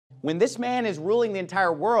When this man is ruling the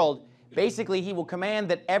entire world, basically he will command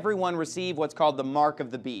that everyone receive what's called the mark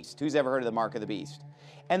of the beast. Who's ever heard of the mark of the beast?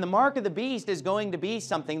 And the mark of the beast is going to be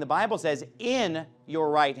something, the Bible says, in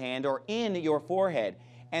your right hand or in your forehead,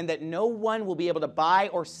 and that no one will be able to buy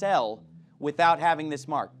or sell without having this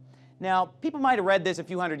mark. Now, people might have read this a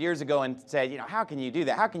few hundred years ago and said, how can you do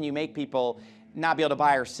that? How can you make people not be able to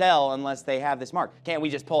buy or sell unless they have this mark? Can't we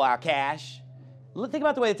just pull out cash? Think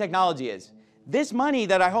about the way the technology is. This money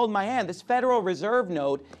that I hold in my hand, this Federal Reserve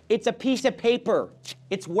note, it's a piece of paper.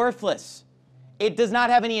 It's worthless. It does not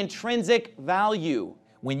have any intrinsic value.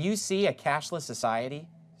 When you see a cashless society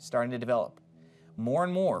starting to develop, more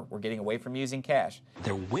and more we're getting away from using cash.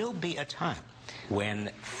 There will be a time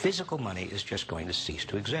when physical money is just going to cease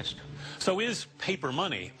to exist. So is paper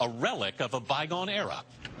money a relic of a bygone era?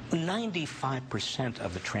 95%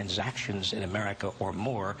 of the transactions in America or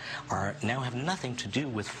more now have nothing to do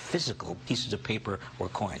with physical pieces of paper or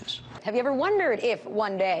coins. Have you ever wondered if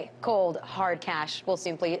one day cold, hard cash will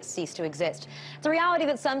simply cease to exist? It's a reality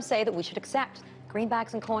that some say that we should accept.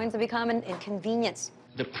 Greenbacks and coins have become an inconvenience.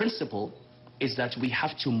 The principle is that we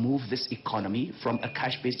have to move this economy from a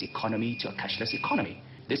cash-based economy to a cashless economy.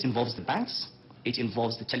 This involves the banks, it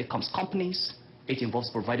involves the telecoms companies, it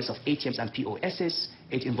involves providers of ATMs and POSs,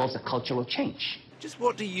 it involves a cultural change. Just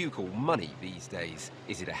what do you call money these days?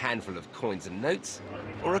 Is it a handful of coins and notes,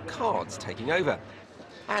 or are cards taking over?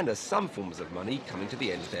 And are some forms of money coming to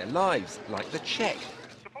the end of their lives, like the check?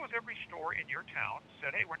 Suppose every store in your town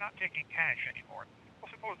said, hey, we're not taking cash anymore.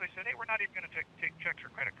 Well, suppose they said, hey, we're not even going to take checks or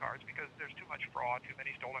credit cards because there's too much fraud, too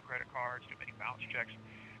many stolen credit cards, too many bounce checks.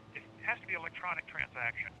 It has to be electronic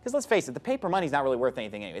transaction. Because let's face it, the paper money's not really worth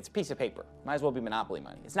anything anyway. It's a piece of paper. Might as well be monopoly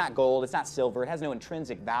money. It's not gold, it's not silver, it has no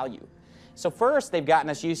intrinsic value. So first, they've gotten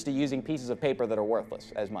us used to using pieces of paper that are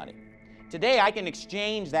worthless as money. Today, I can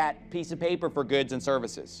exchange that piece of paper for goods and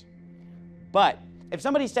services. But if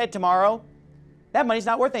somebody said tomorrow, that money's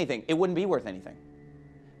not worth anything, it wouldn't be worth anything.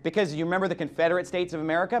 Because you remember the Confederate States of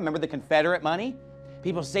America? Remember the Confederate money?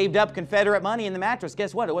 People saved up Confederate money in the mattress.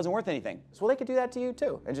 Guess what? It wasn't worth anything. So, well, they could do that to you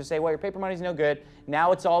too. And just say, well, your paper money's no good.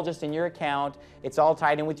 Now it's all just in your account. It's all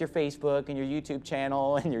tied in with your Facebook and your YouTube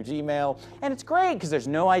channel and your Gmail. And it's great because there's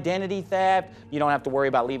no identity theft. You don't have to worry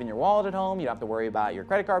about leaving your wallet at home. You don't have to worry about your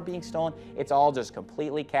credit card being stolen. It's all just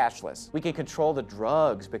completely cashless. We can control the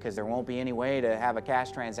drugs because there won't be any way to have a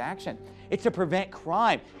cash transaction. It's to prevent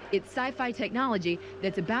crime. It's sci-fi technology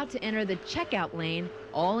that's about to enter the checkout lane,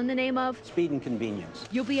 all in the name of speed and convenience.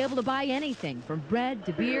 You'll be able to buy anything from bread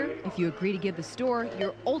to beer if you agree to give the store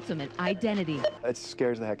your ultimate identity. It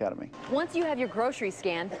scares the heck out of me. Once you have your groceries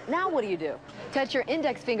scanned, now what do? Touch your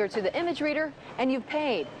index finger to the image reader and you've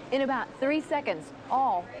paid in about 3 seconds,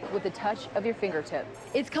 all with the touch of your fingertip.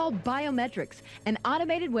 It's called biometrics, an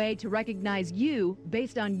automated way to recognize you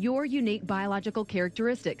based on your unique biological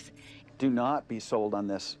characteristics. Do not be sold on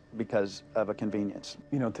this because of a convenience.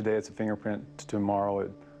 You know, today it's a fingerprint,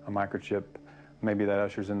 tomorrow a microchip. Maybe that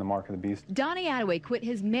ushers in the mark of the beast. Donnie Attaway quit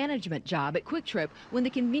his management job at Quick Trip when the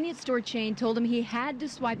convenience store chain told him he had to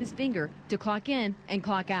swipe his finger to clock in and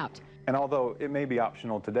clock out. And although it may be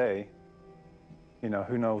optional today, you know,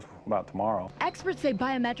 who knows about tomorrow? Experts say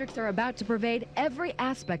biometrics are about to pervade every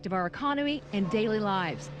aspect of our economy and daily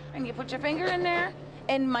lives. And you put your finger in there,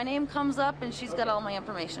 and my name comes up, and she's got all my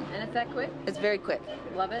information. And it's that quick? It's very quick.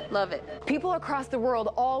 Love it? Love it. People across the world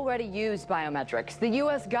already use biometrics. The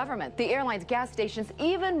U.S. government, the airlines, gas stations,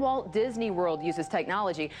 even Walt Disney World uses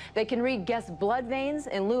technology that can read guests' blood veins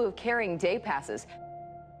in lieu of carrying day passes.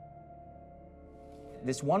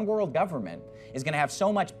 This one world government is going to have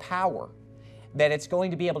so much power that it's going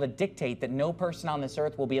to be able to dictate that no person on this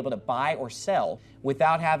earth will be able to buy or sell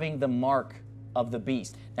without having the mark of the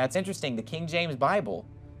beast. Now it's interesting, the King James Bible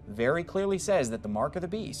very clearly says that the mark of the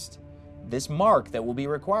beast, this mark that will be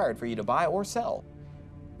required for you to buy or sell,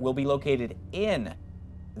 will be located in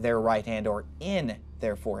their right hand or in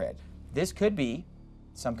their forehead. This could be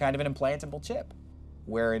some kind of an implantable chip,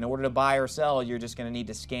 where in order to buy or sell, you're just going to need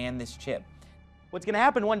to scan this chip. What's going to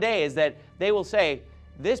happen one day is that they will say,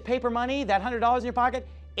 this paper money, that $100 in your pocket,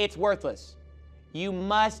 it's worthless. You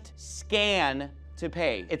must scan to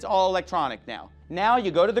pay. It's all electronic now. Now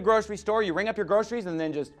you go to the grocery store, you ring up your groceries, and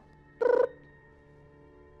then just...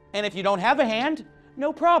 And if you don't have a hand,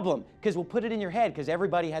 no problem, because we'll put it in your head, because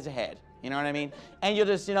everybody has a head. You know what I mean? And you'll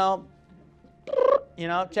just, check out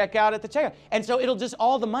at the checkout. And so it'll just,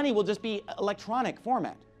 all the money will just be electronic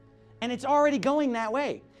format. And it's already going that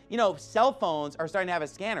way. You know, cell phones are starting to have a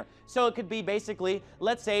scanner. So it could be basically,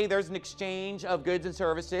 let's say there's an exchange of goods and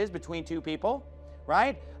services between two people,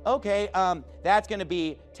 right? Okay, that's going to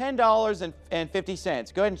be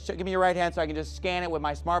 $10.50. Go ahead and give me your right hand so I can just scan it with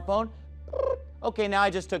my smartphone. Okay, now I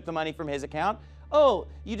just took the money from his account. Oh,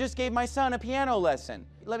 you just gave my son a piano lesson.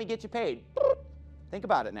 Let me get you paid. Think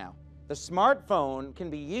about it now. The smartphone can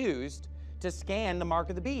be used to scan the mark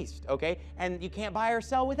of the beast, okay? And you can't buy or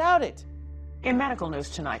sell without it. In medical news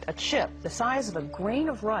tonight, a chip the size of a grain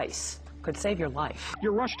of rice could save your life.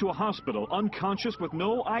 You're rushed to a hospital unconscious with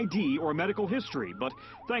no ID or medical history, but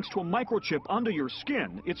thanks to a microchip under your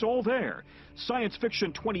skin, it's all there. Science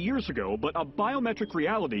fiction 20 years ago, but a biometric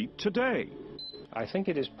reality today. I think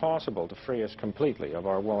it is possible to free us completely of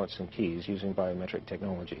our wallets and keys using biometric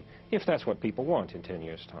technology, if that's what people want in 10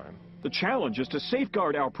 years' time. The challenge is to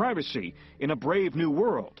safeguard our privacy in a brave new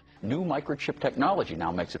world. New microchip technology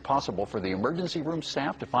now makes it possible for the emergency room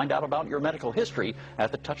staff to find out about your medical history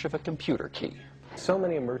at the touch of a computer key. So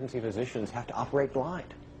many emergency physicians have to operate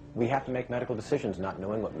blind. We have to make medical decisions not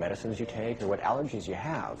knowing what medicines you take or what allergies you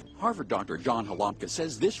have. Harvard Dr. John Halamka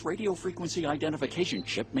says this radio frequency identification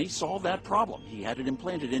chip may solve that problem. He had it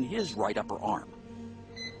implanted in his right upper arm.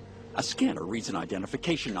 A scanner reads an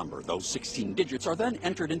identification number. Those 16 digits are then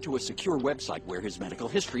entered into a secure website where his medical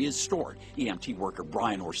history is stored. EMT worker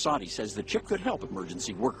Brian Orsatti says the chip could help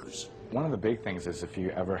emergency workers. One of the big things is if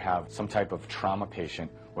you ever have some type of trauma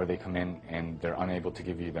patient where they come in and they're unable to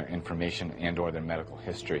give you their information and or their medical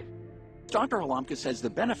history. Dr. Halamka says the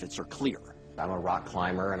benefits are clear. I'm a rock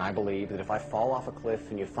climber, and I believe that if I fall off a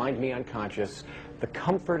cliff and you find me unconscious, the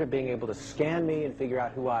comfort of being able to scan me and figure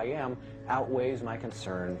out who I am outweighs my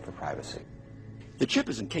concern for privacy. The chip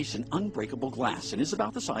is encased in unbreakable glass and is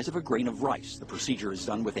about the size of a grain of rice. The procedure is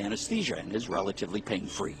done with anesthesia and is relatively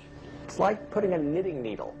pain-free. It's like putting a knitting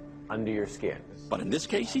needle under your skin. But in this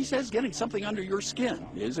case, he says getting something under your skin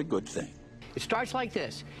is a good thing. It starts like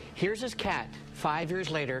this. Here's his cat. 5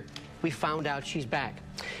 years later, we found out she's back.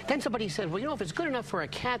 Then somebody said, well, you know, if it's good enough for a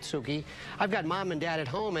cat, Suki, I've got mom and dad at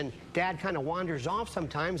home, and dad kind of wanders off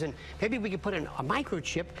sometimes, and maybe we could put in a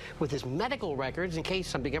microchip with his medical records in case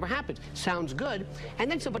something ever happens. Sounds good.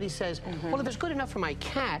 And then somebody says, well, if it's good enough for my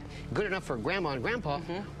cat, good enough for grandma and grandpa,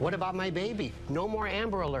 what about my baby? No more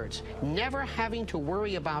Amber Alerts. Never having to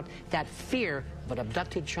worry about that fear of an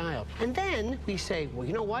abducted child. And then we say, well,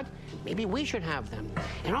 you know what? Maybe we should have them.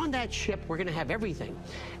 And on that chip, we're going to have everything.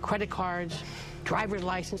 Credit cards, driver's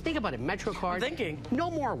license. Think about it, Metro card. No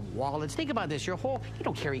more wallets. Think about this. You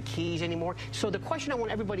don't carry keys anymore. So the question I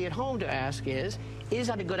want everybody at home to ask is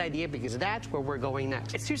that a good idea? Because that's where we're going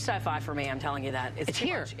next. It's too sci-fi for me, I'm telling you that. It's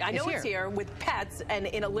here. Much. I know it's here with pets and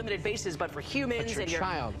in a limited basis, but for humans but your and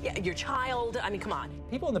child. Your child, I mean, come on.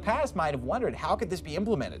 People in the past might have wondered, how could this be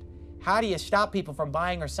implemented? How do you stop people from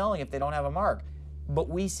buying or selling if they don't have a mark? But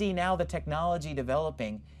we see now the technology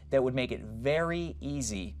developing that would make it very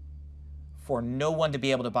easy for no one to be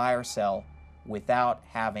able to buy or sell without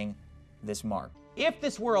having this mark. If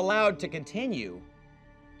this were allowed to continue,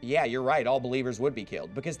 yeah, you're right, all believers would be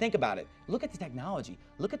killed. Because think about it. Look at the technology.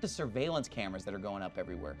 Look at the surveillance cameras that are going up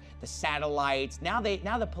everywhere. The satellites. Now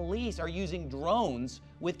the police are using drones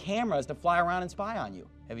with cameras to fly around and spy on you.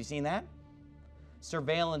 Have you seen that?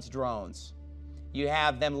 Surveillance drones. You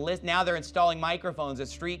have them now they're installing microphones at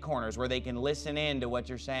street corners where they can listen in to what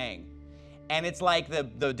you're saying. And it's like the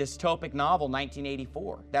dystopic novel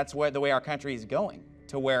 1984. That's the way our country is going,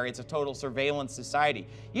 to where it's a total surveillance society.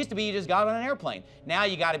 Used to be you just got on an airplane. Now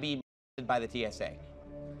you got to be by the TSA.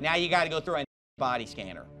 Now you got to go through a body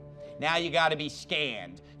scanner. Now you got to be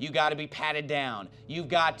scanned. You got to be patted down. You've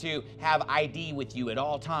got to have ID with you at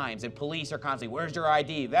all times. And police are constantly, where's your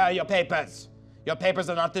ID? There are your papers. Your papers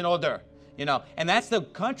are not in order. You know, and that's the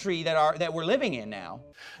country that we're living in now.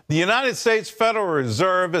 The United States Federal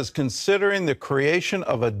Reserve is considering the creation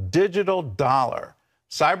of a digital dollar.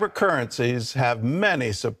 Cyber currencies have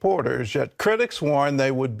many supporters, yet critics warn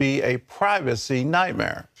they would be a privacy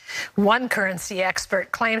nightmare. One currency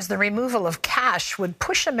expert claims the removal of cash would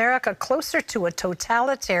push America closer to a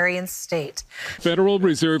totalitarian state. Federal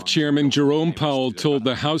Reserve Chairman Jerome Powell told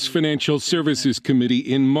the House Financial Services Committee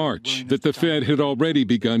in March that the Fed had already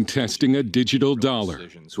begun testing a digital dollar.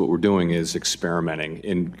 So what we're doing is experimenting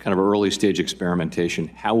in kind of early stage experimentation.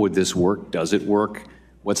 How would this work? Does it work?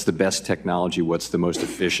 What's the best technology? What's the most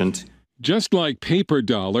efficient? Just like paper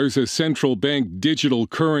dollars, a central bank digital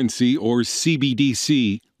currency, or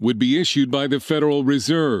CBDC, would be issued by the Federal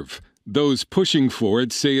Reserve. Those pushing for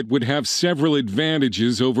it say it would have several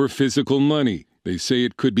advantages over physical money. They say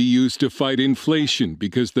it could be used to fight inflation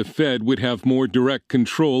because the Fed would have more direct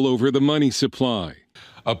control over the money supply.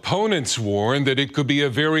 Opponents warn that it could be a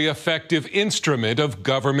very effective instrument of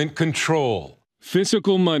government control.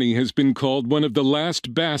 Physical money has been called one of the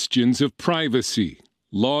last bastions of privacy.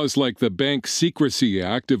 Laws like the Bank Secrecy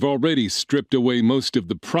Act have already stripped away most of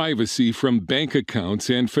the privacy from bank accounts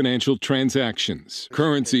and financial transactions.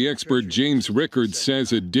 Currency expert James Rickards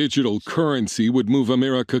says a digital currency would move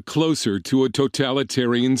America closer to a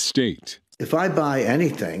totalitarian state. If I buy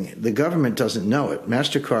anything, the government doesn't know it.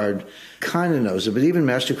 MasterCard kind of knows it, but even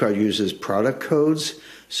MasterCard uses product codes.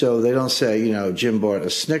 So they don't say, you know, Jim bought a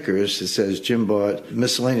Snickers. It says Jim bought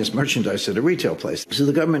miscellaneous merchandise at a retail place. So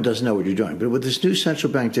the government doesn't know what you're doing. But with this new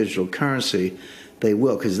central bank digital currency, they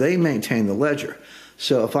will, because they maintain the ledger.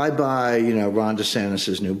 So if I buy, you know, Ron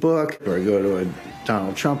DeSantis' new book, or I go to a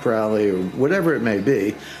Donald Trump rally, or whatever it may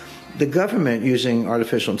be, the government, using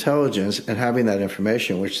artificial intelligence and having that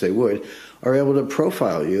information, which they would, are able to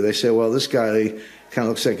profile you. They say, well, this guy kind of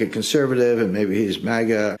looks like a conservative, and maybe he's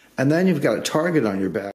MAGA. And then you've got a target on your back.